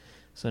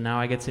So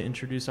now I get to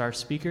introduce our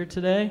speaker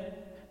today,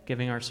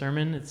 giving our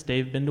sermon. It's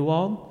Dave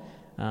Bindewald.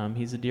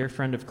 He's a dear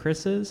friend of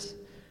Chris's.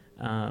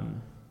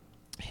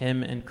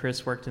 Him and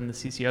Chris worked in the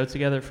CCO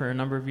together for a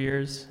number of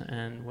years,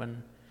 and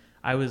when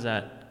I was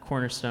at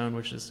Cornerstone,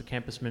 which is the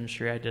campus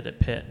ministry I did at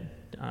Pitt,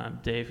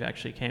 Dave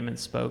actually came and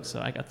spoke,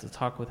 so I got to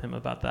talk with him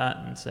about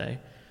that and say,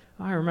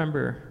 oh, I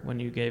remember when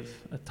you gave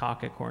a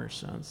talk at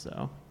Cornerstone.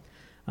 So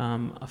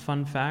a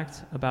fun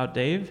fact about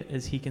Dave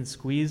is he can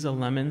squeeze a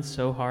lemon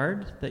so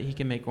hard that he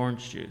can make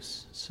orange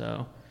juice.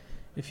 So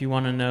if you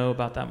want to know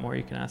about that more,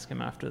 you can ask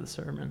him after the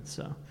sermon.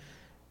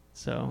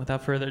 So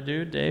without further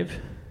ado, Dave.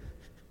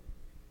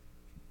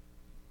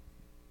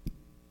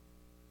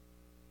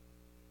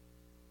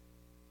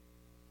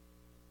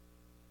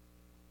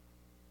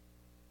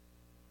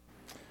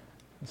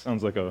 It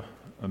sounds like a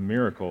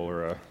miracle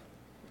or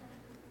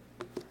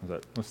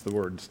what's the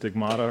word,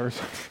 stigmata or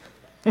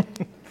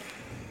something?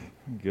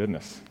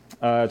 Goodness.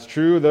 It's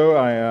true,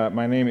 though.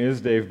 My name is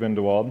Dave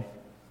Bindewald.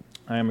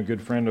 I am a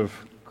good friend of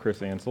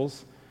Chris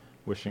Ansels,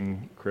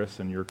 wishing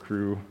Chris and your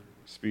crew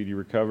speedy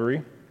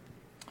recovery.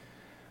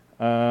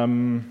 I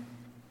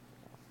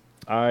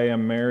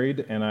am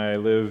married, and I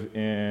live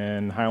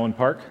in Highland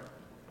Park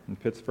in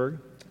Pittsburgh,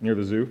 near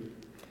the zoo,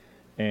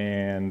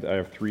 and I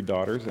have 3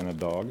 daughters and a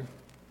dog.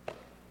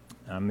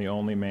 I'm the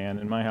only man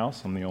in my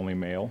house. I'm the only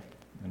male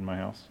in my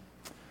house.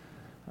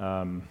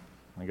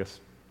 I guess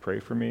pray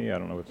for me. I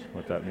don't know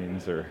what that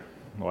means or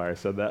why I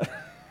said that.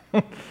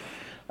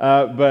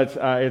 But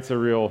it's a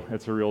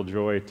real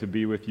joy to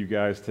be with you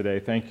guys today.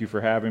 Thank you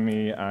for having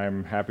me.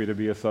 I'm happy to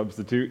be a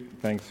substitute.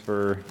 Thanks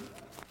for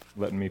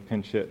letting me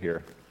pinch hit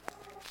here.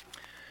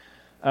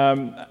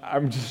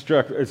 I'm just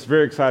struck. It's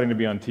very exciting to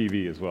be on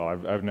TV as well.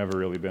 I've never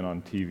really been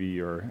on TV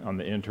or on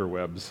the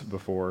interwebs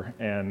before,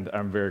 and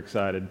I'm very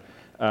excited.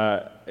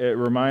 It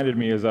reminded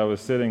me as I was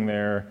sitting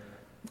there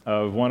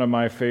of one of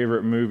my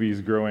favorite movies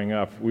growing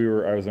up.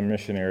 I was a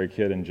missionary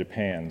kid in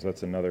Japan, so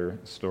that's another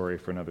story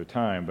for another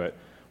time, but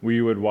we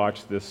would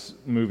watch this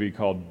movie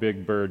called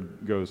Big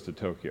Bird Goes to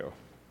Tokyo.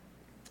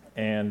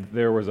 And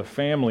there was a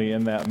family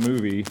in that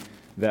movie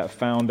that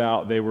found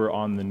out they were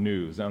on the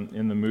news.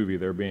 In the movie,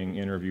 they're being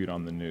interviewed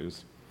on the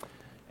news.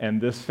 And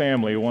this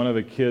family, one of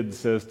the kids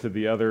says to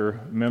the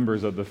other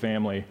members of the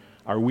family,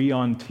 "Are we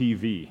on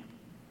TV?"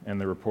 And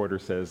the reporter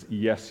says,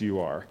 "Yes, you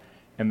are."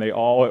 And they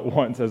all at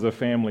once as a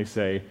family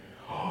say,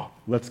 "Oh,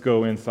 let's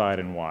go inside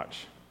and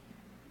watch."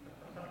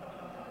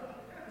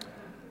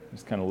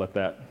 Just kind of let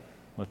that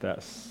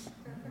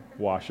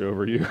wash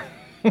over you.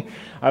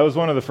 I was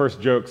one of the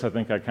first jokes I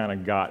think I kind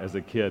of got as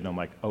a kid, and I'm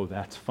like, oh,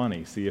 that's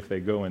funny. See, if they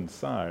go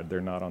inside,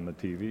 they're not on the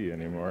TV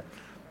anymore.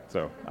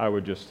 So I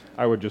would just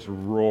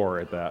roar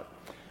at that.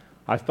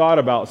 I thought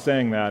about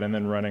saying that and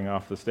then running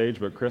off the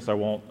stage, but Chris, I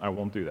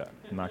won't do that.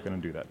 I'm not going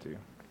to do that to you.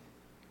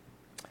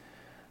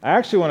 I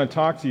actually want to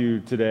talk to you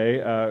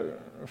today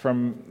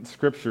from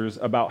scriptures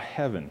about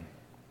heaven.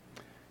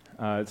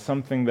 It's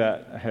something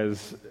that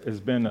has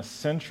been a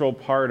central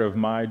part of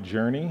my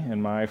journey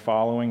and my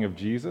following of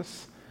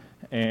Jesus,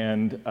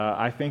 and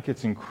I think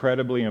it's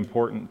incredibly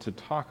important to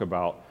talk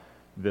about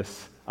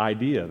this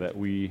idea that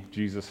we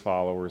Jesus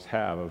followers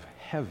have of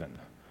heaven,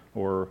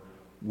 or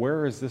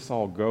where is this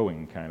all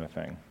going kind of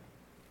thing.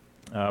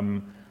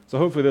 So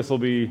hopefully this will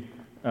be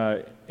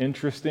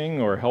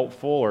interesting or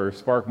helpful or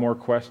spark more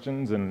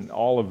questions, and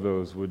all of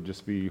those would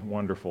just be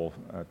wonderful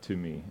to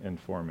me and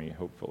for me.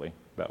 Hopefully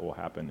that will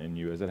happen in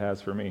you as it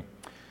has for me.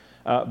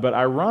 But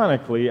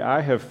ironically,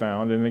 I have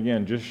found, and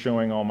again, just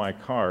showing all my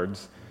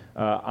cards,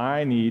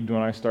 I need,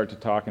 when I start to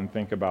talk and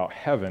think about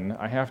heaven,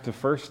 I have to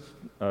first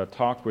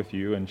talk with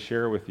you and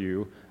share with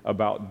you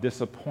about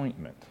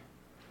disappointment,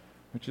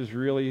 which is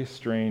really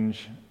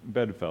strange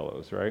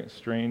bedfellows, right?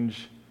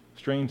 Strange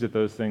that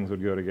those things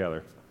would go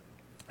together.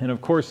 And of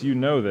course, you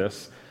know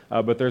this,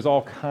 but there's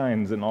all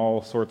kinds and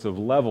all sorts of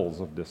levels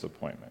of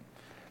disappointment.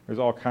 There's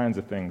all kinds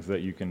of things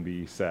that you can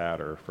be sad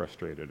or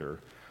frustrated or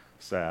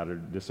sad or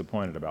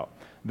disappointed about.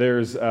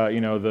 There's,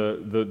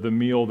 the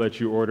meal that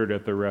you ordered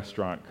at the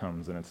restaurant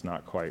comes and it's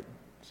not quite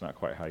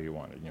how you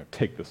wanted.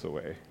 Take this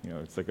away.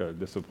 It's like a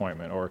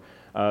disappointment. Or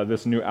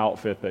this new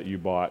outfit that you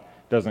bought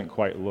doesn't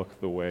quite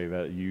look the way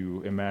that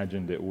you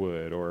imagined it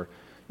would. Or,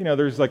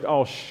 there's like,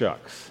 oh,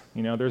 shucks.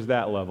 There's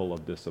that level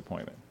of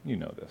disappointment. You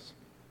know this.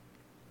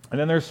 And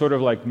then there's sort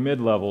of like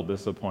mid-level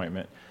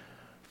disappointment.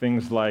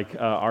 Things like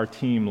our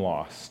team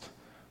lost,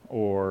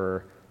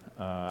 or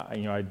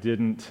I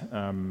didn't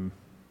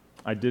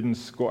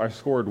score. I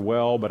scored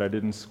well, but I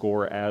didn't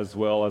score as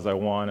well as I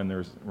want, and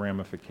there's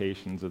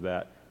ramifications of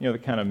that. The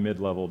kind of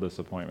mid-level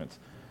disappointments.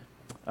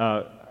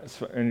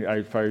 And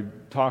if I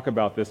talk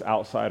about this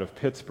outside of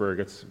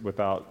Pittsburgh, it's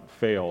without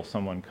fail.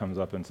 Someone comes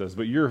up and says,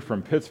 "But you're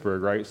from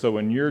Pittsburgh, right? So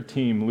when your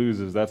team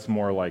loses, that's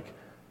more like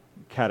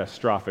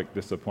catastrophic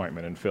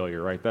disappointment and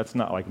failure, right? That's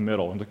not like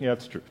middle." I'm like, yeah,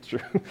 it's true.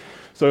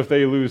 So if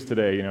they lose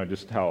today,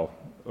 just how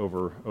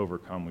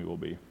overcome we will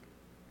be.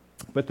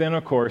 But then,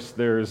 of course,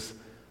 there's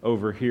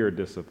over here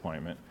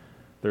disappointment.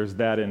 There's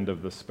that end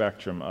of the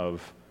spectrum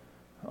of,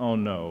 oh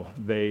no,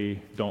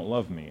 they don't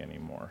love me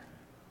anymore.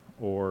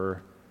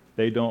 or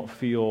they don't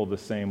feel the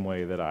same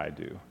way that I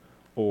do,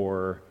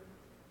 or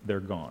they're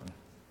gone,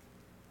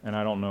 and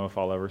I don't know if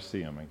I'll ever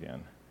see them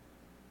again,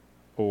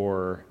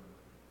 or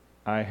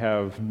I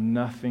have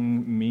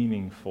nothing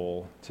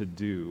meaningful to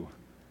do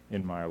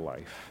in my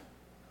life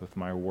with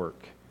my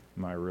work,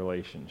 my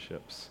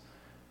relationships,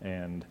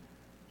 and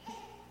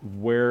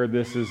where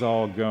this is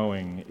all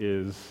going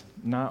is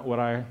not what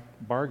I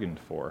bargained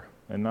for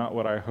and not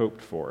what I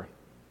hoped for.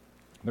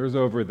 There's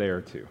over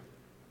there too,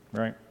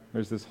 right?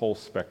 There's this whole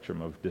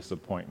spectrum of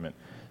disappointment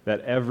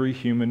that every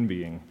human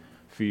being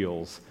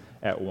feels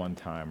at one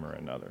time or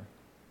another.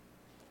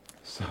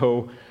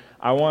 So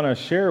I want to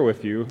share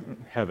with you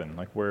heaven.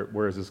 Like,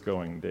 where is this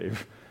going,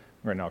 Dave?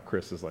 Right now,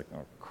 Chris is like,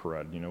 oh,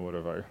 crud, what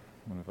have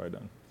I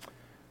done?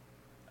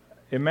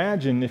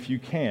 Imagine, if you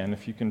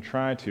can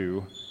try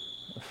to,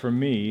 for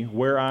me,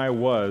 where I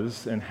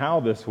was and how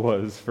this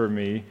was for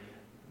me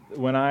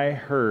when I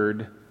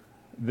heard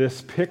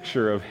this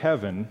picture of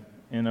heaven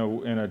in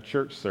a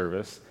church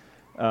service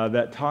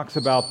that talks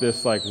about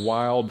this like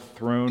wild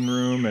throne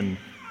room and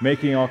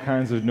making all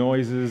kinds of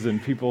noises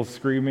and people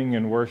screaming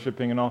and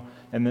worshiping and all.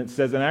 And it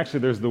says, and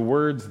actually there's the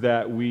words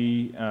that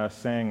we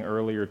sang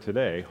earlier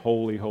today,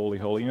 holy, holy,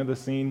 holy. The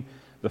scene,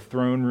 the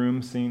throne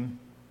room scene?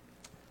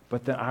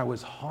 But then I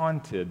was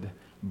haunted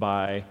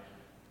by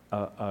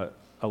a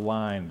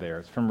line there.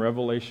 It's from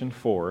Revelation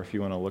 4, if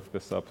you want to look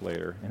this up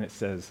later. And it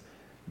says,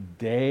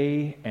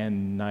 day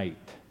and night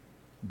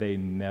they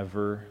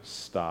never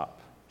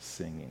stop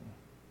singing.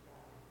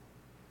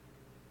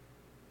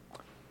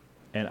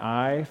 And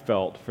I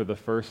felt for the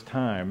first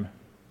time,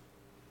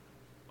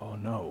 oh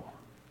no.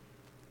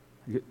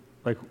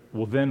 Like,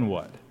 well, then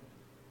what?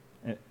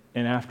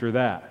 And after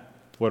that,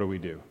 what do we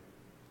do?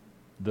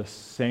 The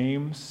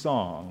same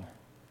song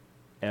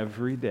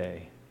every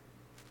day,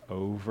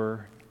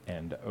 over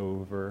and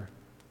over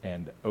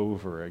and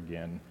over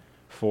again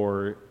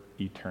for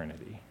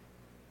eternity.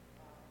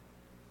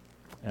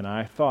 And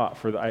I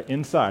thought,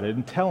 inside, I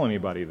didn't tell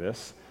anybody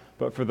this,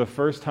 but for the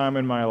first time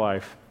in my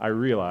life, I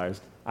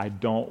realized I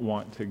don't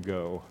want to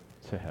go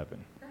to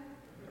heaven.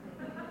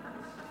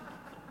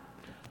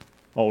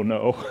 Oh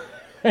no.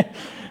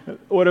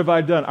 What have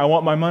I done? I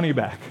want my money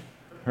back,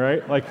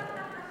 right? Like,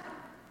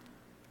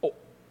 oh,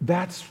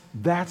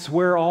 that's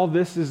where all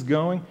this is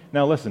going.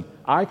 Now listen,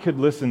 I could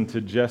listen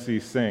to Jesse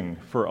sing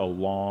for a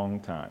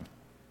long time.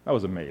 That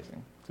was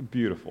amazing. It's a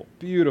beautiful,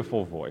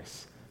 beautiful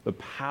voice. The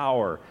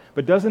power.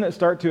 But doesn't it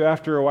start to,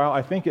 after a while,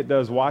 I think it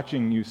does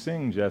watching you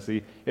sing,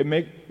 Jesse, it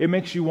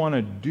makes you want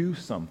to do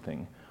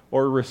something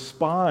or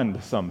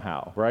respond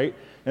somehow, right?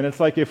 And it's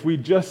like if we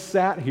just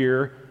sat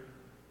here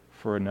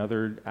for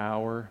another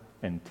hour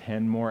and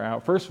 10 more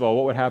hours. First of all,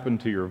 what would happen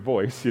to your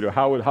voice?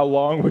 How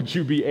long would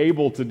you be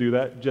able to do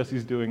that?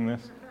 Jesse's doing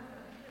this.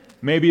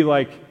 Maybe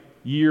like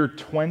year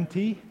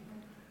 20.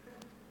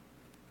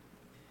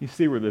 You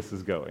see where this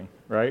is going,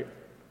 right?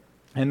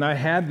 And I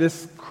had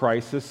this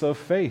crisis of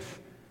faith.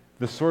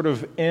 The sort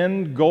of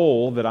end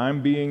goal that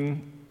I'm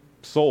being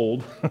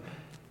sold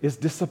is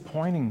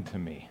disappointing to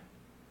me.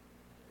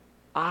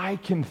 I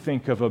can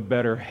think of a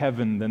better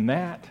heaven than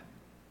that.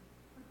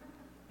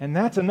 And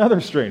that's another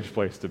strange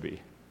place to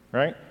be,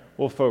 right?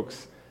 Well,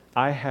 folks,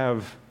 I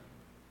have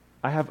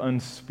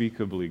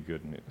unspeakably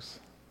good news.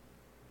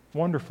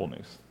 Wonderful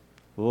news.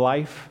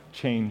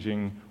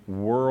 Life-changing,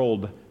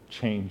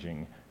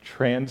 world-changing,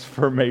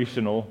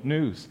 transformational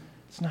news.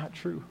 It's not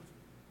true.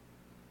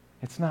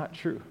 It's not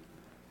true.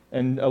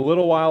 And a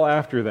little while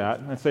after that,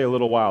 I say a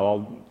little while,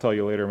 I'll tell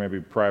you later maybe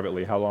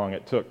privately how long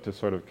it took to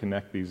sort of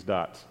connect these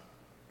dots.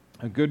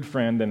 A good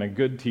friend and a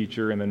good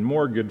teacher, and then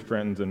more good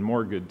friends and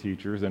more good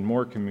teachers and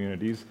more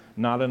communities,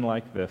 not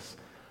unlike this,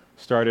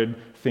 started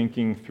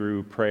thinking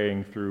through,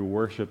 praying through,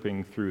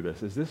 worshiping through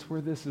this. Is this where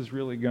this is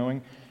really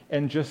going?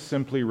 And just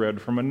simply read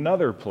from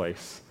another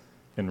place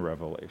in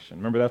Revelation.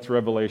 Remember, that's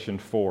Revelation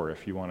 4,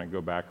 if you want to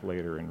go back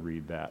later and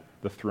read that.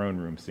 The throne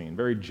room scene.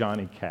 Very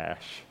Johnny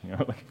Cash,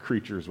 like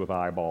creatures with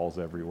eyeballs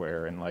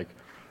everywhere, and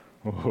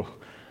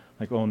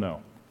oh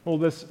no. Well,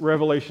 this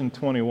Revelation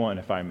 21,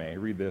 if I may,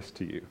 read this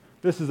to you.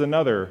 This is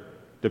another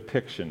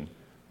depiction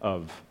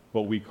of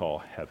what we call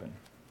heaven.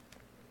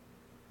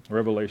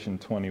 Revelation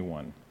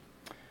 21.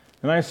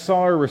 And I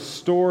saw a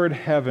restored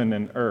heaven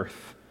and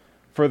earth,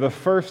 for the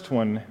first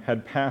one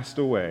had passed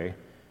away,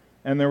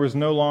 and there was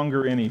no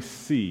longer any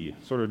sea.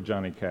 Sort of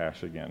Johnny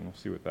Cash again. We'll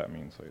see what that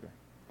means later.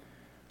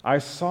 I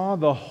saw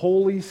the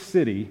holy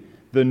city,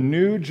 the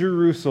new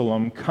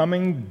Jerusalem,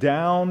 coming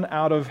down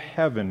out of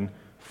heaven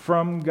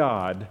from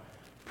God,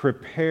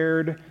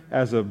 prepared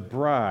as a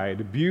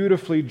bride,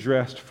 beautifully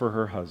dressed for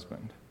her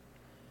husband.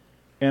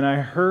 And I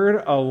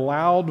heard a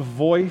loud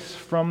voice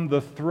from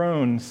the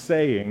throne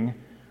saying,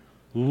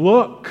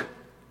 "Look,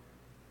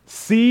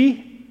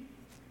 see,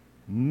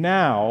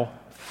 now,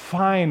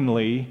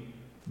 finally,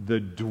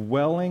 the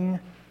dwelling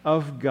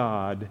of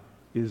God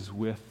is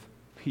with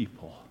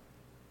people.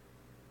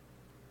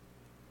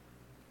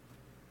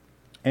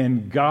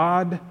 And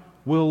God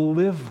will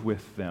live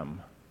with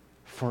them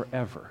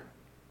forever."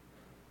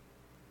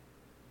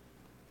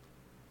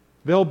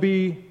 They'll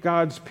be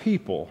God's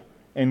people,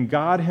 and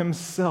God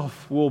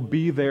himself will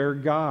be their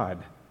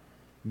God.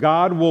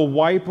 God will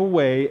wipe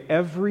away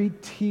every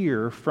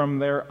tear from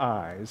their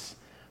eyes.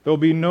 There'll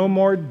be no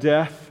more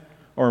death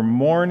or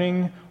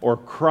mourning or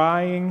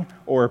crying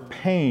or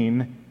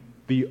pain.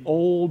 The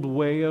old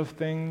way of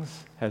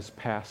things has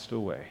passed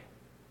away.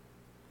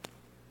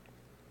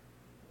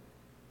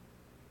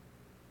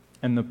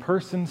 And the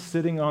person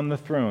sitting on the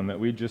throne that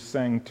we just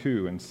sang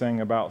to and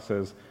sang about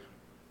says,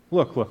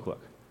 look, look,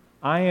 look.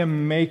 I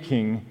am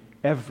making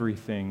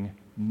everything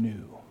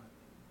new.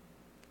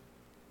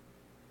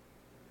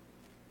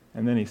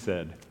 And then he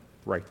said,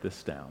 write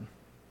this down,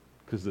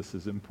 because this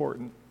is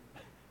important.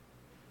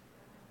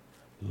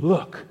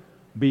 Look,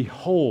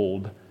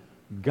 behold,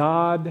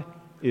 God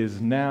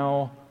is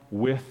now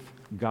with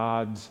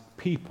God's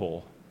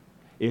people.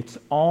 It's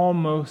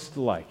almost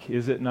like,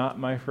 is it not,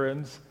 my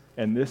friends?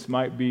 And this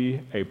might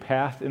be a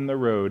path in the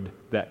road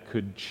that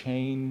could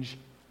change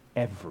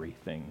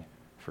everything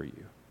for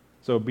you.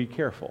 So be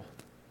careful.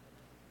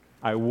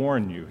 I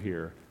warn you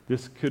here,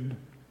 this could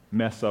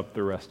mess up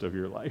the rest of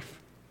your life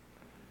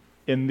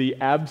in the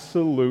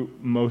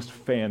absolute most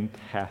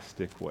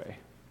fantastic way.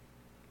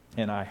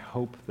 And I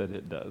hope that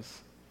it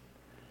does.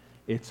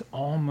 It's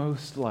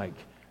almost like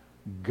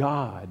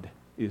God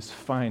is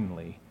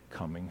finally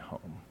coming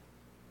home.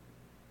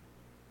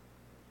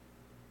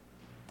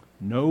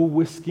 No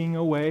whisking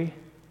away,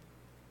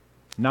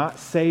 not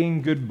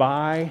saying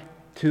goodbye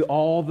to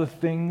all the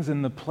things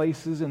and the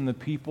places and the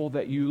people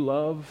that you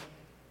love.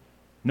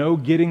 No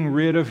getting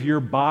rid of your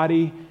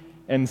body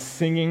and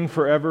singing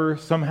forever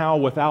somehow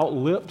without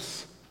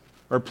lips,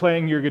 or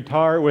playing your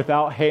guitar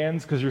without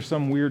hands because you're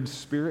some weird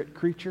spirit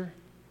creature.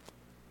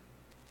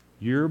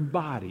 Your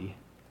body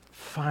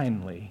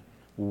finally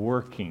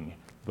working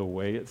the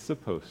way it's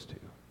supposed to.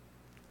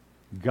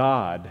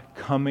 God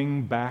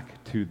coming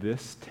back to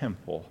this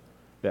temple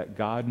that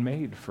God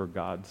made for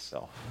God's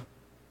self.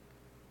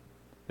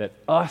 That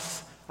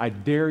us, I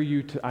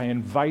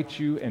invite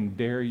you and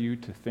dare you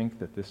to think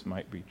that this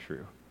might be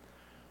true.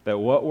 That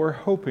what we're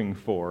hoping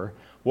for,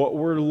 what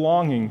we're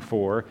longing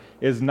for,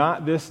 is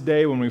not this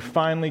day when we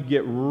finally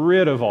get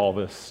rid of all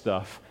this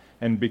stuff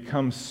and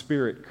become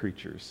spirit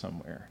creatures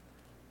somewhere,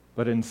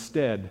 but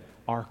instead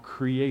our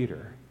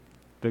Creator,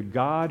 the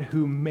God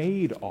who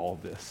made all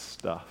this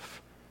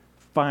stuff,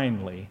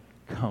 finally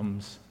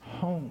comes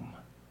home.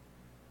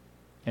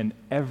 And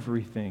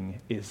everything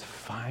is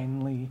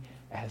finally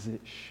as it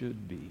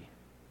should be.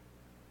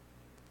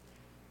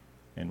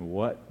 And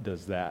what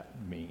does that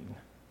mean?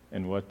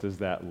 And what does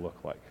that look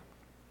like?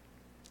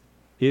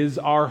 Is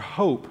our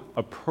hope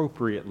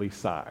appropriately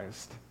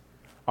sized?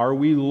 Are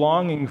we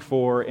longing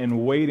for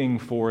and waiting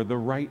for the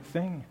right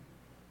thing?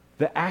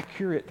 The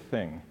accurate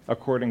thing,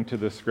 according to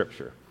the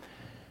Scripture?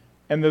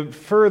 And the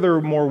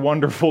further, more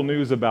wonderful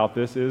news about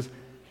this is,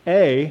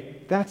 A,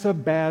 that's a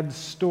bad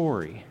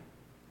story.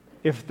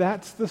 If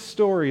that's the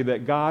story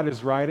that God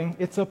is writing,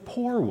 it's a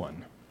poor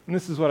one. And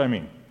this is what I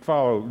mean.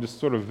 Follow just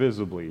sort of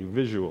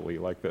visually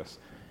like this.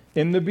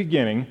 In the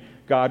beginning,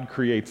 God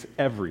creates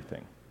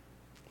everything.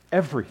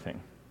 Everything.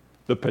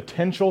 The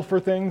potential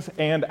for things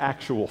and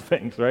actual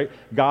things, right?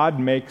 God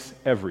makes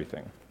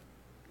everything.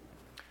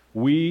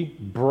 We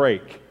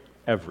break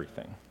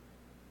everything.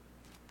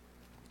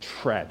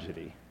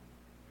 Tragedy.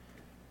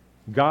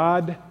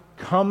 God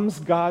comes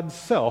God's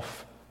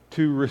self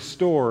to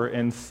restore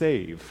and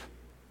save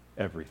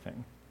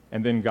everything.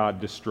 And then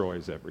God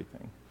destroys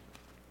everything.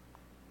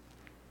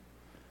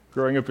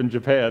 Growing up in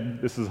Japan,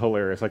 this is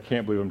hilarious. I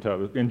can't believe I'm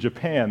telling you. In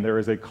Japan, there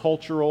is a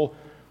cultural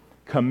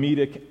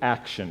comedic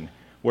action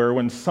where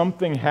when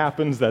something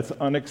happens that's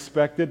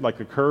unexpected, like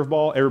a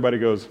curveball, everybody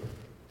goes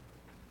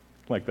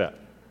like that.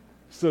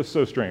 So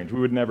strange. We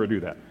would never do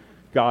that.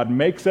 God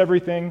makes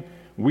everything.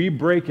 We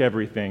break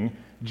everything.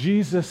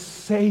 Jesus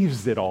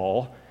saves it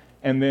all.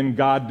 And then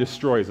God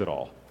destroys it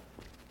all.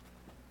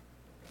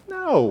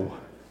 No.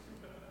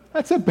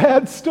 That's a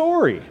bad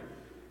story.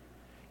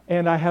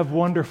 And I have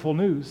wonderful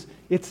news.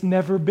 It's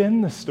never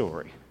been the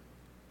story.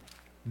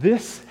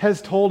 This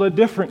has told a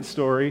different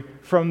story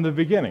from the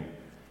beginning.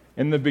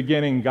 In the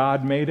beginning,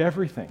 God made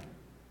everything.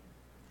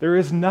 There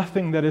is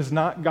nothing that is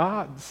not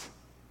God's.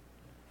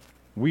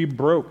 We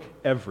broke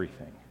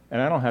everything.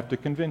 And I don't have to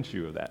convince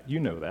you of that. You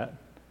know that.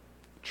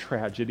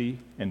 Tragedy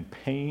and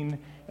pain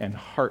and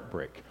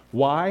heartbreak.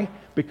 Why?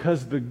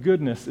 Because the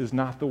goodness is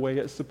not the way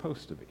it's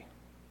supposed to be.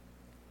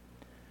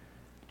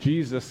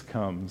 Jesus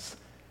comes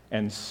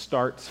and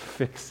starts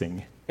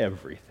fixing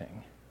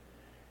everything.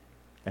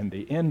 And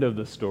the end of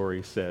the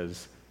story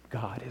says,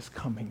 God is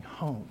coming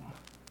home.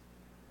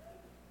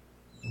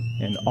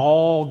 And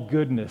all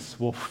goodness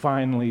will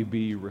finally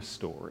be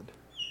restored.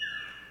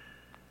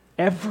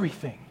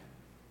 Everything.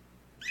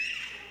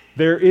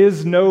 There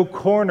is no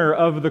corner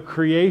of the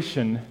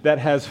creation that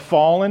has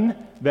fallen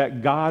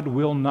that God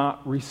will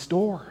not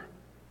restore.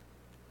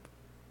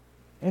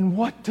 And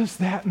what does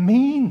that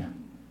mean?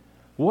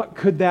 What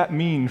could that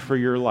mean for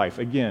your life?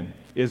 Again,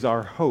 is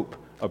our hope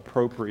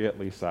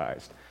appropriately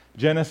sized?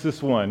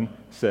 Genesis 1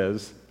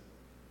 says,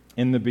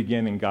 In the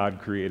beginning, God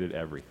created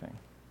everything.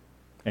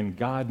 And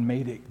God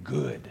made it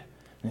good.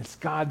 And it's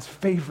God's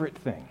favorite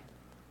thing.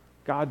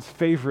 God's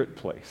favorite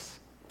place.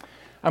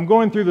 I'm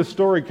going through the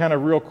story kind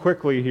of real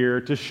quickly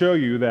here to show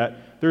you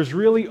that there's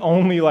really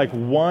only like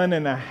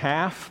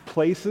 1.5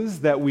 places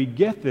that we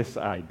get this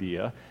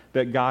idea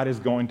that God is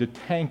going to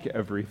tank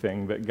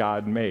everything that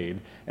God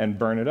made and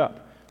burn it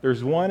up.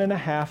 There's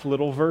 1.5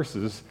 little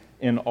verses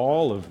in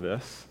all of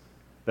this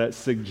that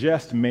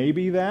suggest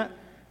maybe that,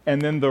 and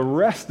then the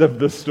rest of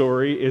the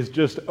story is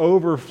just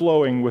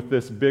overflowing with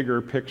this bigger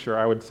picture,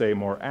 I would say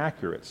more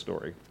accurate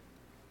story.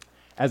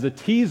 As a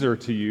teaser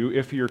to you,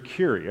 if you're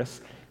curious,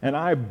 and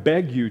I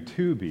beg you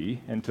to be,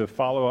 and to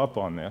follow up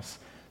on this,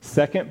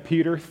 2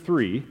 Peter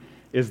 3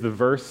 is the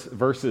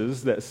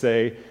verses that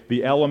say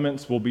the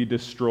elements will be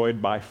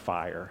destroyed by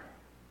fire.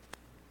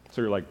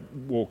 So you're like,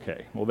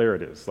 okay, well there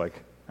it is.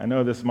 Like, I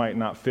know this might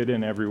not fit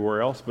in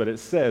everywhere else, but it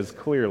says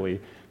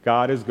clearly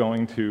God is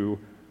going to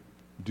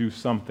do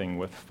something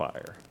with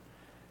fire.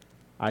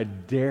 I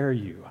dare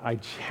you, I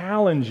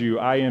challenge you,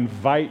 I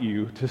invite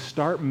you to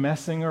start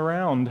messing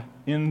around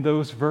in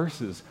those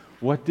verses.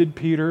 What did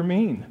Peter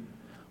mean?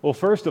 Well,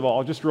 first of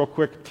all, just real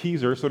quick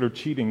teaser, sort of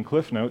cheating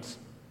Cliff Notes.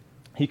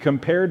 He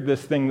compared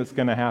this thing that's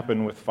going to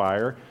happen with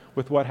fire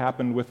with what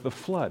happened with the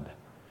flood.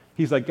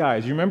 He's like,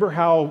 guys, you remember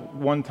how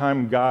one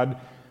time God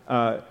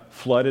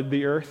flooded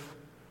the earth?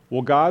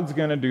 Well, God's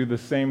going to do the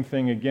same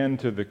thing again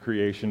to the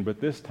creation, but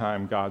this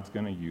time God's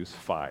going to use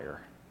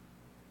fire.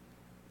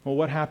 Well,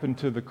 what happened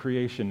to the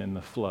creation in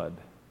the flood?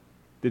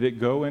 Did it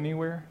go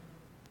anywhere?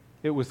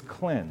 It was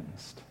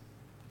cleansed.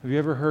 Have you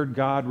ever heard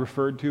God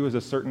referred to as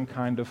a certain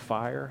kind of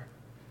fire?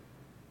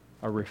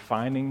 A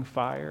refining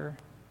fire?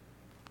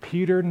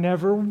 Peter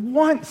never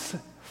once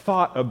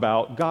thought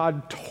about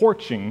God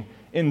torching,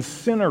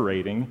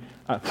 incinerating,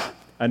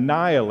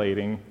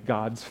 annihilating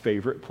God's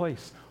favorite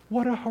place.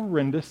 What a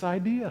horrendous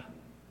idea.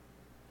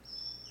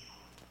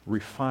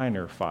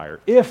 Refiner fire,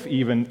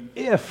 even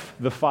if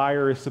the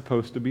fire is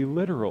supposed to be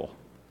literal,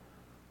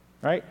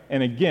 right?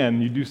 And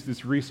again, you do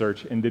this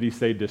research, and did he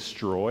say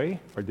destroy,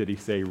 or did he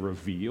say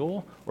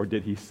reveal, or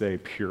did he say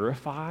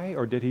purify,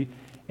 or did he,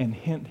 and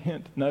hint,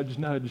 hint, nudge,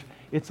 nudge,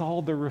 it's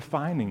all the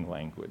refining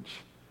language.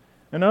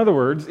 In other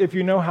words, if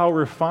you know how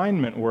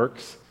refinement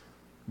works,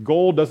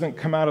 gold doesn't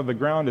come out of the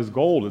ground as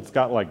gold. It's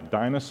got like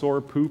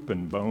dinosaur poop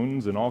and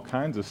bones and all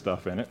kinds of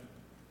stuff in it,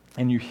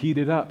 and you heat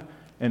it up,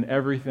 and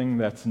everything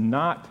that's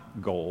not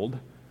gold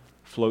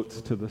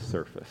floats to the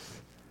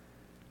surface.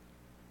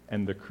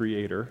 And the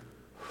Creator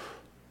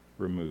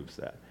removes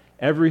that.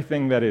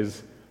 Everything that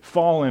is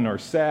fallen or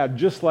sad,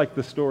 just like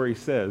the story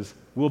says,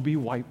 will be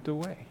wiped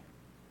away.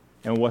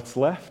 And what's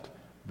left?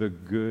 The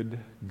good,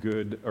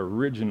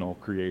 original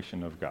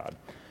creation of God.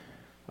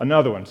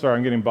 Another one, sorry,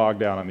 I'm getting bogged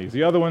down on these.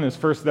 The other one is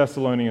 1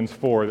 Thessalonians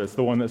 4. That's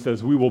the one that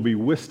says, we will be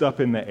whisked up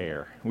in the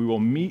air. We will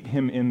meet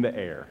him in the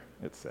air,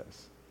 it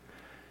says.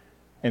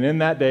 And in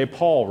that day,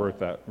 Paul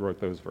wrote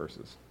those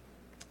verses.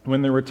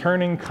 When the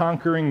returning,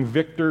 conquering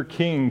victor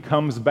king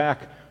comes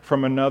back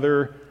from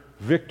another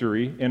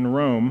victory in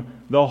Rome,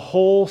 the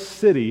whole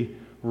city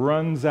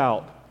runs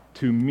out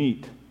to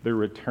meet the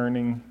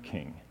returning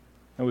king.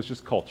 It was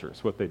just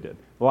cultures, what they did.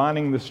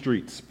 Lining the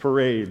streets,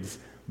 parades,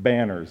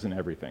 banners, and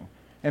everything.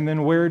 And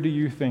then where do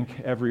you think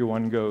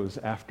everyone goes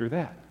after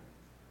that?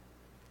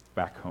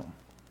 Back home,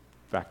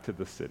 back to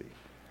the city.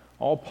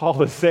 All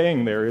Paul is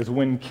saying there is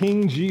when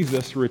King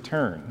Jesus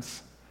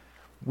returns,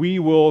 we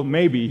will,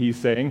 maybe he's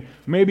saying,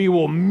 maybe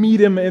we'll meet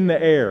him in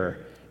the air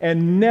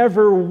and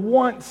never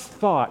once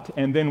thought,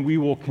 and then we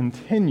will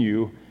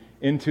continue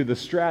into the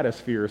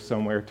stratosphere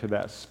somewhere to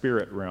that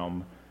spirit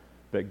realm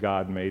that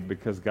God made,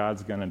 because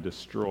God's going to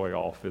destroy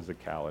all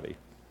physicality.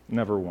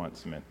 Never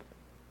once meant that.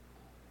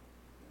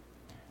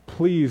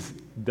 Please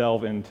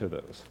delve into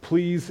those.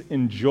 Please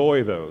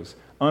enjoy those.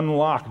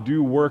 Unlock,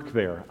 do work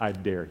there, I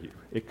dare you.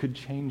 It could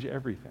change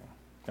everything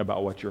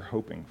about what you're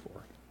hoping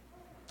for.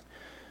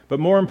 But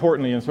more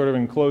importantly, and sort of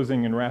in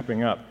closing and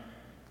wrapping up,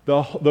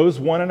 those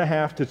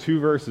 1.5 to 2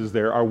 verses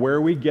there are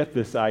where we get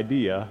this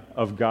idea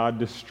of God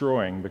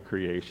destroying the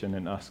creation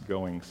and us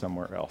going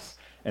somewhere else.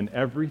 And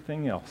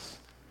everything else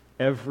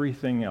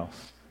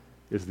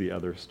is the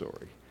other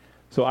story.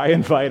 So I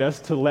invite us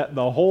to let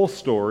the whole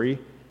story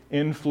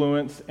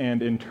influence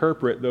and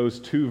interpret those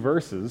 2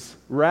 verses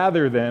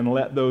rather than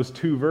let those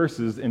 2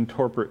 verses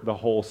interpret the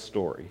whole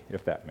story,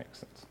 if that makes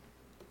sense.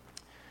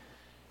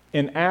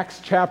 In Acts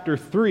chapter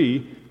 3,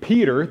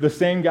 Peter, the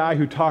same guy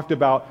who talked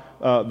about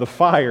the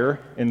fire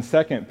in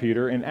 2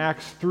 Peter, in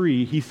Acts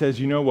 3, he says,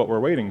 you know what we're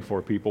waiting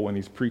for, people, when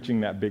he's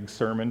preaching that big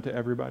sermon to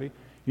everybody?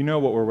 You know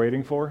what we're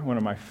waiting for? One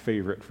of my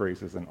favorite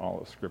phrases in all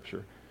of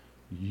Scripture.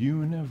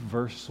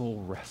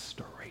 Universal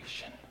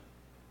restoration.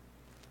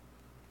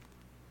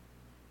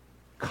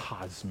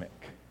 Cosmic.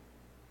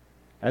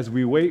 As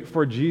we wait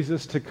for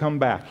Jesus to come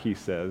back, he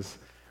says,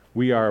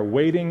 we are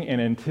waiting and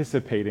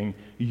anticipating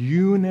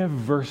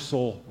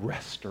universal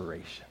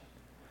restoration.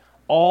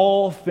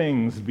 All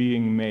things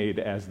being made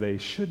as they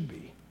should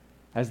be,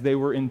 as they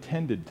were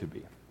intended to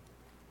be.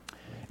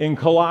 In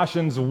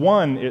Colossians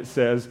 1, it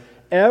says,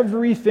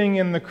 Everything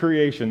in the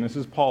creation, this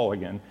is Paul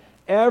again,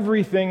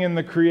 everything in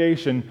the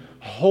creation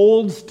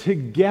holds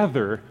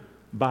together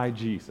by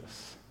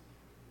Jesus.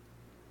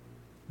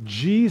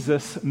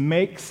 Jesus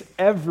makes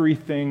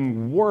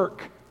everything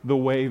work the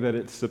way that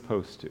it's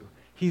supposed to.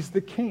 He's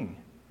the King.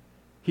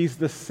 He's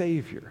the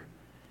Savior.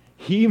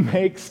 He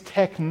makes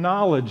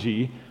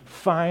technology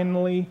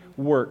finally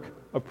work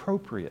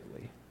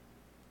appropriately.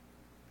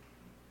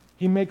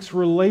 He makes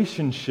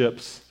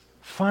relationships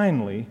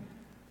finally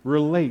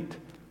relate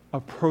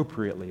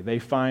appropriately. They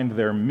find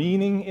their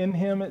meaning in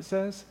Him, it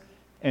says,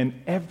 and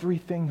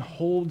everything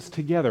holds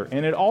together.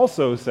 And it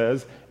also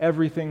says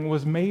everything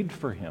was made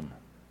for Him.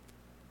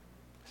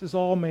 This is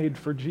all made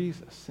for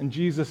Jesus. And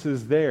Jesus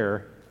is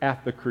there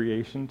at the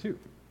creation too.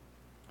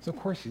 So of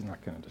course He's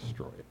not going to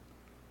destroy it.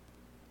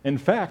 In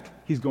fact,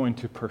 He's going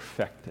to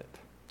perfect it.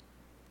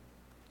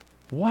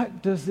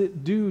 What does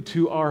it do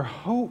to our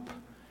hope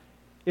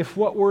if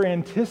what we're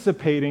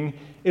anticipating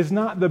is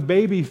not the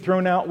baby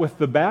thrown out with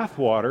the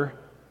bathwater,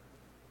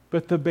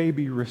 but the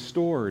baby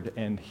restored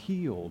and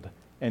healed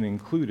and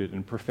included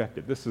and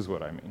perfected? This is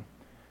what I mean.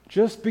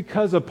 Just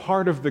because a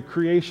part of the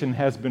creation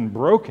has been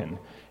broken,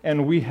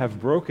 and we have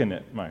broken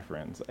it, my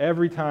friends.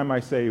 Every time I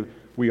say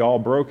we all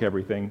broke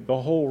everything,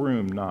 the whole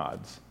room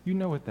nods. You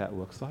know what that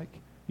looks like.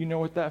 You know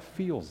what that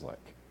feels like.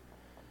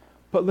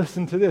 But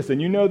listen to this,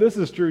 and you know this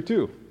is true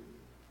too.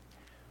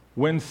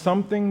 When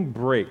something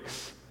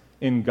breaks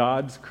in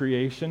God's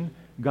creation,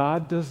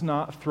 God does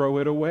not throw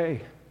it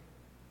away.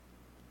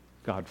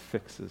 God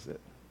fixes it.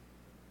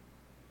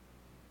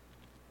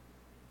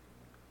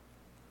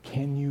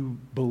 Can you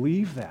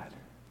believe that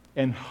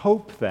and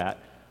hope that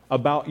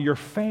about your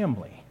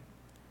family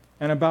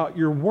and about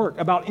your work,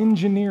 about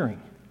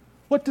engineering?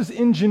 What does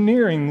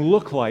engineering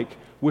look like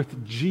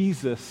with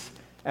Jesus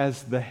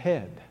as the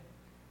head?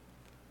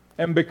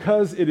 And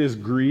because it is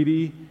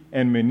greedy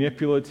and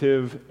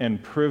manipulative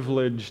and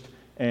privileged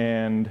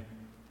and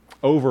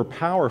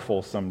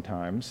overpowerful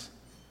sometimes,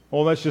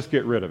 well, let's just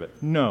get rid of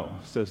it. No,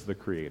 says the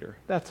Creator.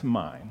 That's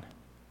mine.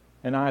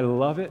 And I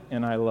love it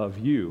and I love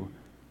you.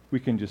 We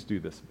can just do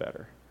this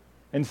better.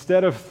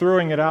 Instead of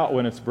throwing it out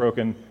when it's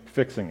broken,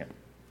 fixing it.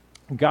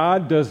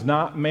 God does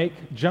not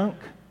make junk.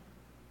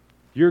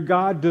 Your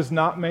God does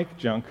not make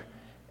junk,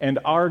 and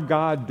our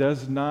God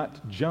does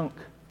not junk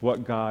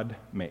what God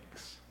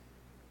makes.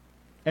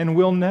 And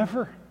will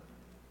never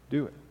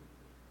do it.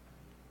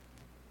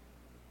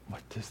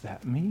 What does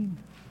that mean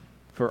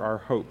for our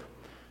hope?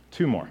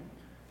 Two more.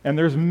 And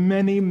there's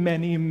many,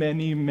 many,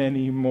 many,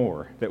 many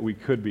more that we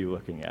could be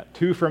looking at.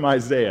 Two from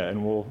Isaiah,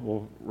 and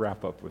we'll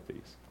wrap up with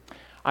these.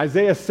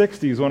 Isaiah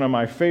 60 is one of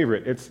my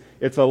favorite.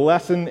 It's a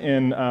lesson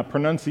in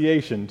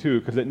pronunciation, too,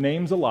 because it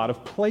names a lot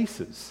of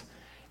places.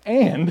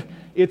 And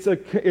it's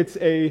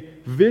a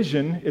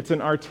vision, it's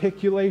an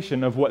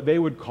articulation of what they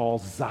would call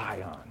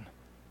Zion,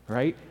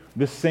 right?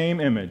 The same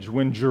image.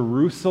 When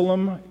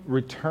Jerusalem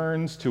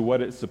returns to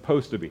what it's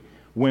supposed to be,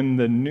 when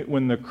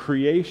the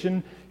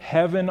creation,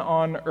 heaven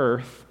on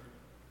earth,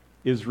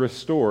 is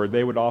restored,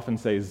 they would often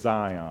say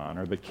Zion,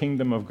 or the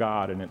kingdom of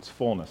God in its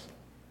fullness.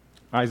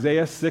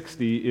 Isaiah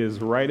 60 is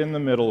right in the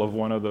middle of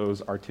one of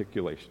those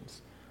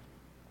articulations.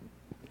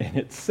 And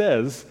it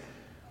says,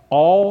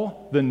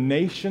 all the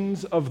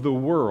nations of the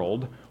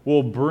world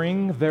will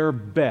bring their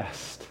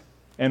best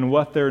and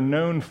what they're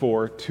known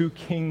for to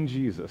King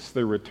Jesus,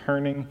 the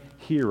returning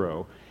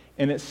hero.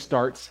 And it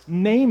starts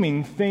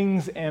naming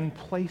things and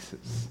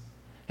places.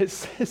 It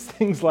says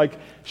things like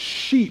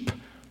sheep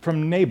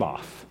from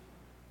Naboth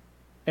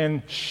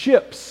and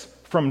ships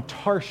from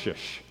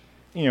Tarshish.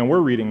 You know, we're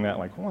reading that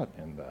like, what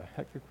in the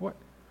heck? What?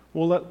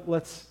 Well,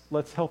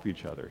 let's help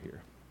each other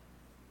here.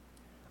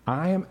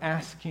 I am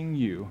asking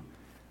you,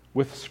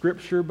 with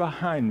Scripture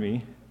behind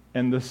me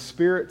and the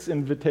Spirit's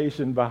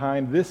invitation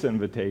behind this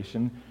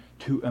invitation,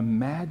 to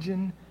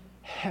imagine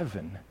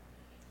heaven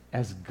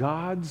as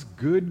God's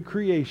good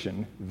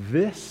creation,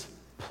 this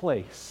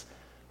place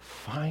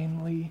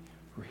finally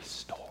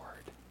restored.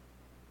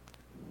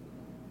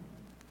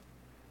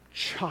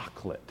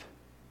 Chocolate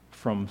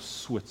from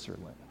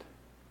Switzerland.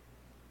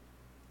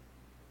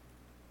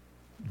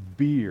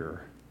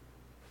 Beer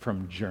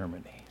from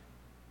Germany.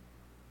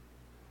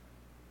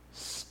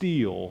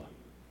 Steel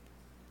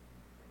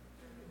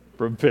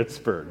from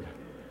Pittsburgh.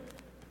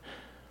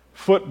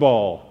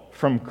 Football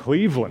from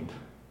Cleveland.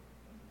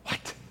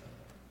 What?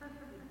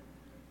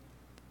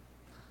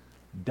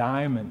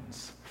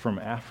 Diamonds from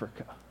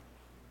Africa.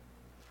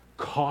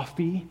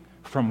 Coffee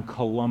from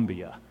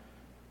Colombia.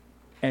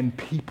 And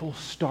people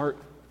start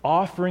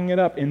offering it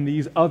up in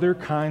these other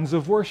kinds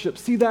of worship.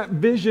 See that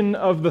vision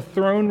of the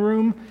throne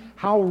room?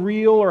 How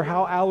real or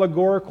how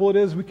allegorical it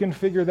is? We can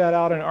figure that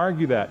out and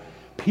argue that.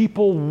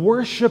 People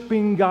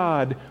worshiping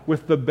God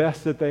with the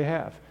best that they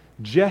have.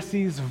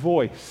 Jesse's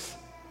voice,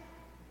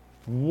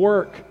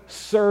 work,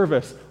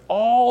 service,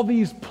 all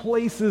these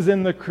places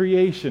in the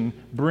creation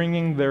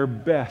bringing their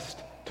best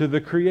to the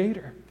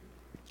Creator.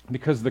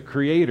 Because the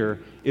Creator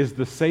is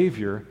the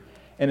Savior,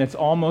 and it's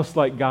almost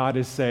like God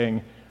is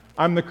saying,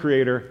 I'm the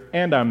Creator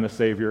and I'm the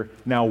Savior.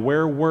 Now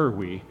where were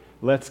we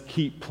let's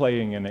keep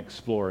playing and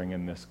exploring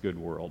in this good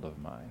world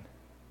of mine.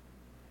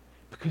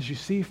 Because you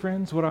see,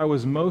 friends, what I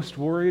was most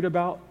worried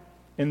about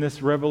in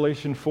this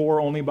Revelation 4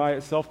 only by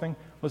itself thing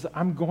was that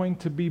I'm going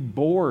to be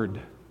bored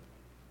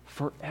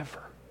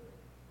forever.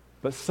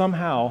 But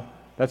somehow,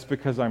 that's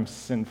because I'm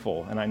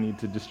sinful and I need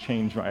to just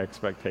change my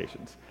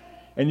expectations.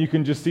 And you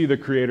can just see the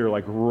Creator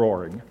like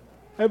roaring,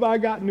 "Have I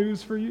got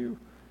news for you?"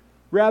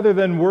 Rather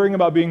than worrying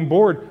about being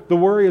bored, the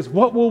worry is,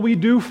 what will we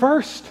do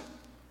first?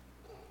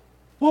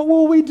 What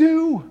will we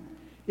do?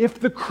 If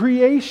the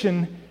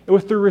creation,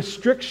 with the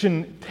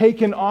restriction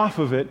taken off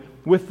of it,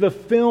 with the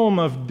film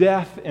of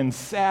death and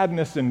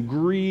sadness and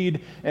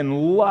greed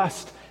and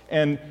lust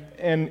and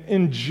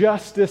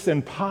injustice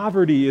and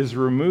poverty is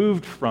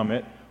removed from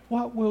it,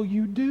 what will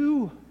you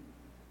do?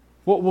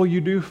 What will you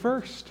do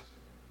first?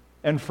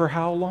 And for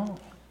how long?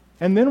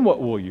 And then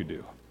what will you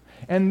do?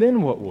 And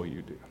then what will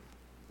you do?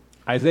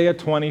 Isaiah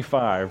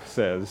 25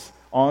 says,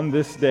 on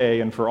this day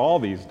and for all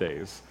these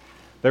days,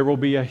 there will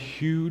be a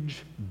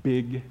huge,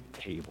 big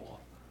table.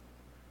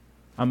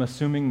 I'm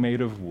assuming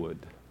made of wood,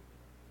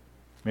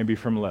 maybe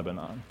from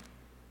Lebanon,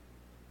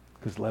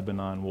 because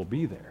Lebanon will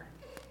be there,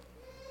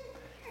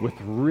 with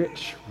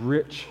rich,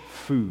 rich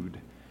food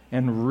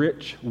and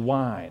rich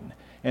wine,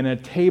 and a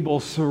table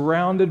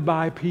surrounded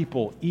by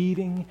people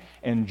eating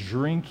and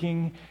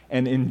drinking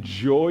and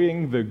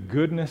enjoying the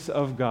goodness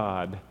of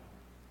God,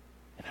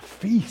 and a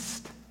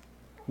feast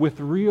with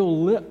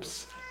real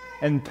lips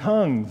and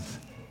tongues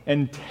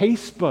and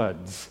taste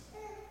buds.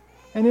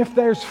 And if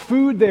there's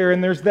food there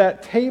and there's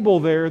that table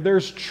there,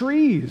 there's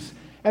trees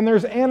and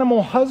there's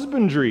animal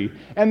husbandry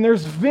and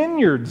there's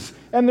vineyards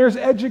and there's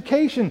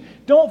education.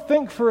 Don't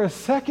think for a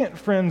second,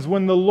 friends,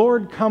 when the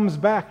Lord comes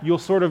back, you'll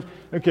sort of,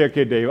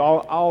 okay, Dave,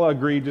 I'll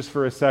agree just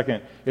for a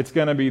second. It's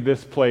going to be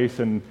this place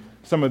and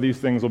some of these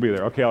things will be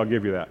there. Okay, I'll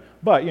give you that.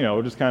 But,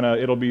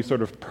 it'll be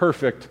sort of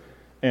perfect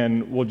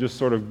and we'll just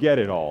sort of get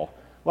it all.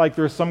 Like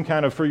there's some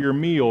kind of, for your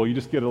meal, you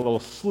just get a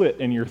little slit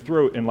in your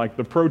throat and like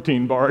the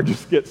protein bar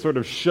just gets sort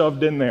of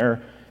shoved in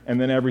there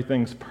and then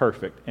everything's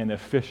perfect and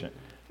efficient.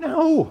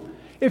 No!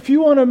 If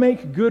you want to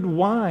make good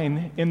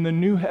wine in the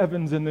new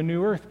heavens and the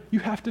new earth, you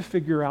have to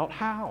figure out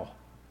how.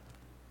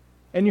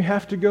 And you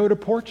have to go to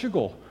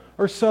Portugal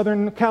or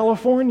Southern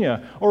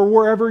California or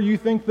wherever you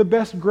think the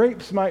best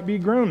grapes might be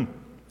grown.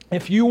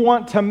 If you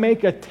want to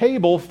make a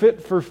table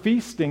fit for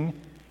feasting,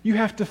 you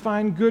have to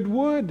find good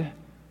wood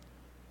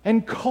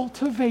and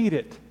cultivate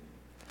it,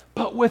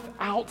 but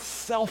without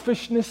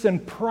selfishness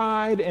and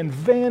pride and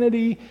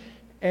vanity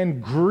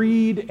and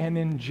greed and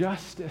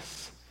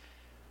injustice.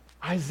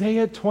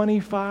 Isaiah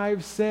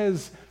 25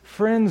 says,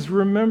 friends,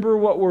 remember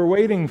what we're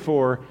waiting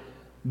for.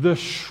 The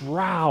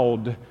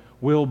shroud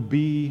will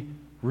be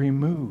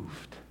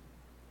removed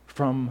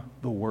from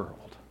the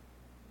world.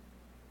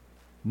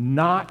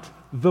 Not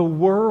the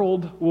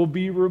world will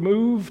be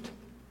removed.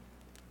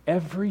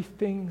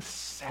 Everything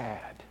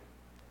sad,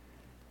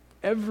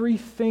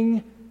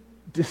 everything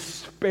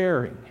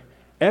despairing,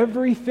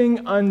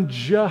 everything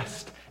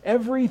unjust,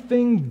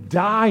 everything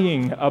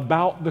dying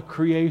about the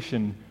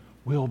creation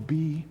will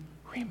be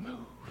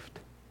removed,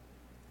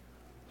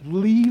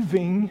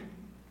 leaving.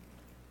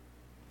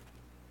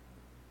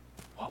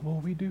 What will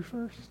we do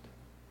first?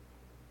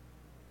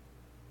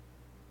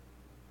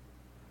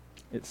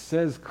 It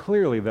says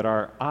clearly that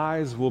our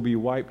eyes will be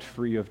wiped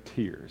free of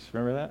tears.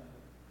 Remember that?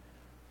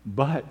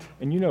 But,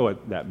 and you know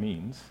what that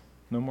means,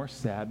 no more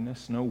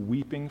sadness, no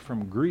weeping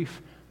from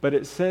grief. But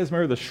it says,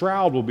 remember, the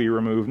shroud will be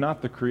removed,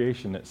 not the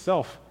creation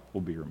itself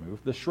will be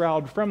removed, the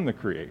shroud from the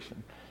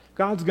creation.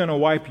 God's going to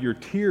wipe your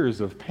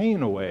tears of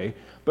pain away,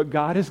 but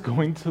God is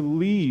going to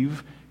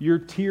leave your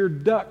tear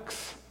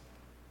ducts.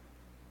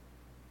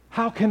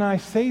 How can I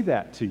say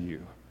that to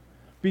you?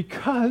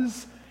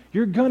 Because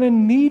you're going to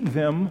need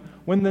them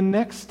when the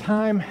next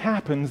time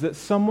happens that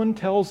someone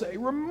tells a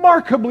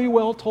remarkably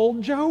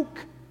well-told joke.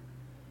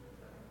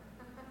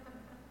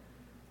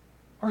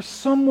 Or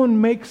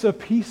someone makes a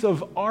piece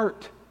of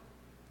art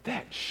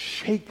that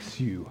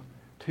shakes you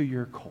to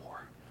your core.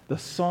 The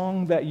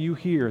song that you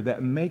hear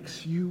that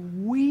makes you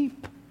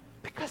weep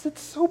because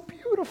it's so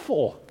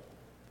beautiful.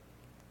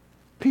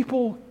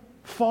 People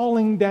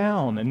falling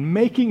down and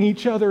making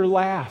each other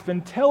laugh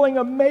and telling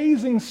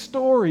amazing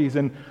stories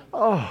and,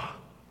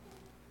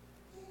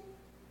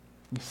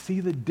 you see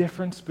the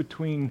difference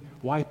between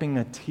wiping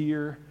a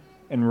tear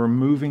and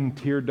removing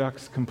tear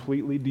ducts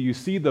completely? Do you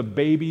see the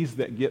babies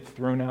that get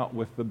thrown out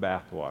with the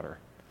bathwater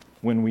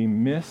when we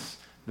miss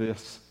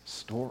this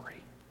story?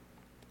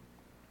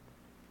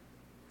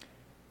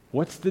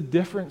 What's the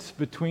difference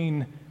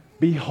between,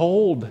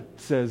 behold,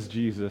 says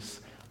Jesus,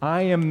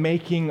 I am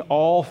making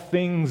all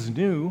things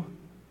new,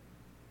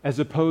 as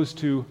opposed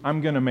to,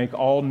 I'm going to make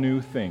all new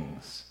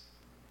things?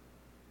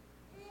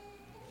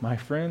 My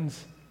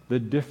friends, the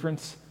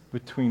difference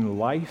between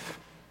life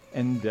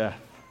and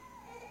death,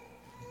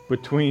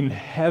 between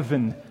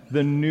heaven,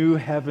 the new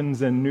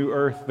heavens and new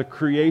earth, the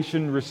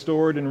creation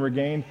restored and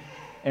regained,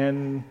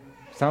 and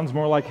sounds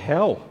more like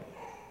hell,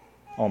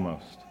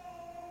 almost.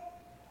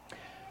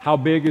 How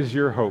big is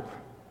your hope?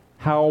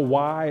 How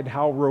wide,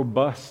 how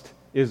robust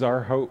is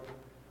our hope?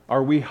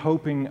 Are we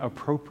hoping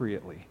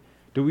appropriately?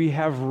 Do we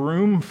have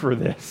room for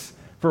this,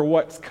 for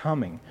what's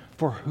coming,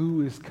 for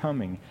who is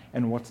coming,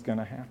 and what's going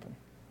to happen?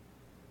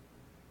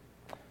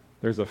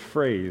 There's a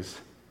phrase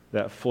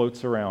that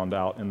floats around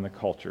out in the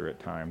culture at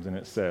times, and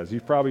it says,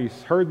 you've probably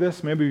heard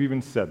this, maybe you've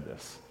even said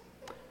this,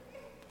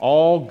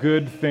 all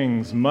good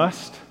things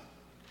must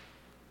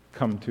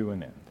come to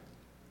an end.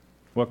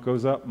 What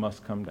goes up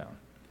must come down.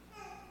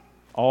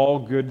 All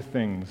good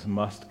things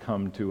must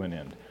come to an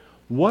end.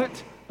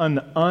 What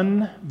an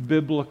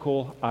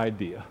unbiblical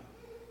idea.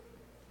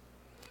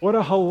 What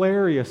a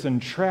hilarious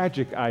and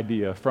tragic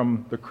idea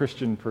from the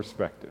Christian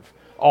perspective.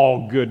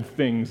 All good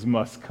things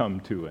must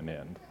come to an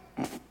end.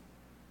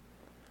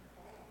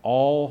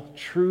 All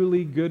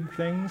truly good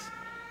things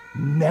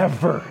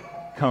never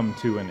come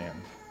to an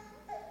end.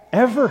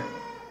 Ever.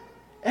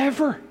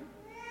 Ever.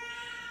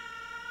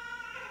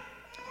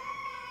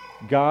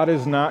 God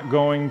is not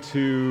going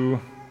to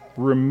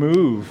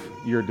remove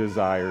your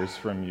desires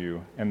from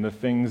you and the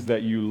things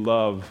that you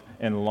love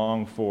and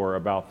long for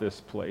about this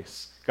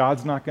place.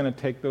 God's not going to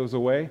take those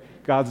away.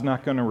 God's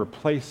not going to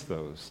replace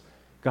those.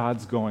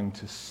 God's going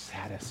to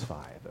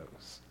satisfy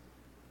those,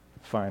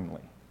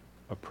 finally,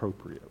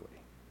 appropriately.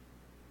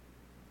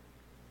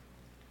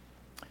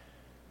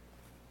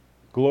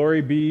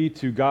 Glory be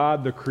to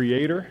God the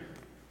Creator.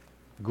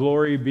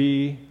 Glory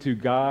be to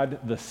God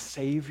the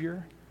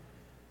Savior.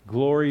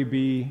 Glory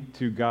be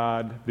to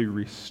God the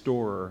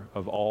Restorer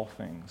of all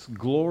things.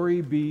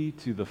 Glory be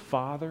to the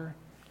Father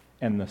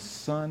and the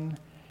Son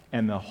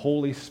and the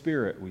Holy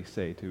Spirit, we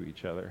say to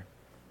each other,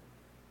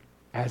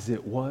 as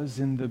it was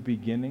in the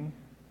beginning,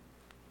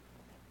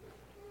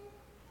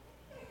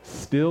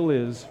 still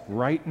is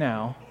right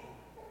now,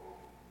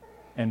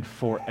 and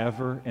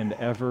forever and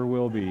ever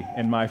will be.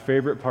 And my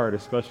favorite part,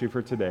 especially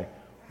for today,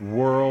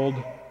 world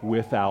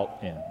without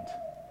end.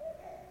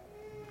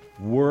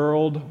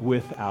 World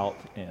without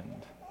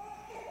end.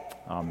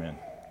 Amen.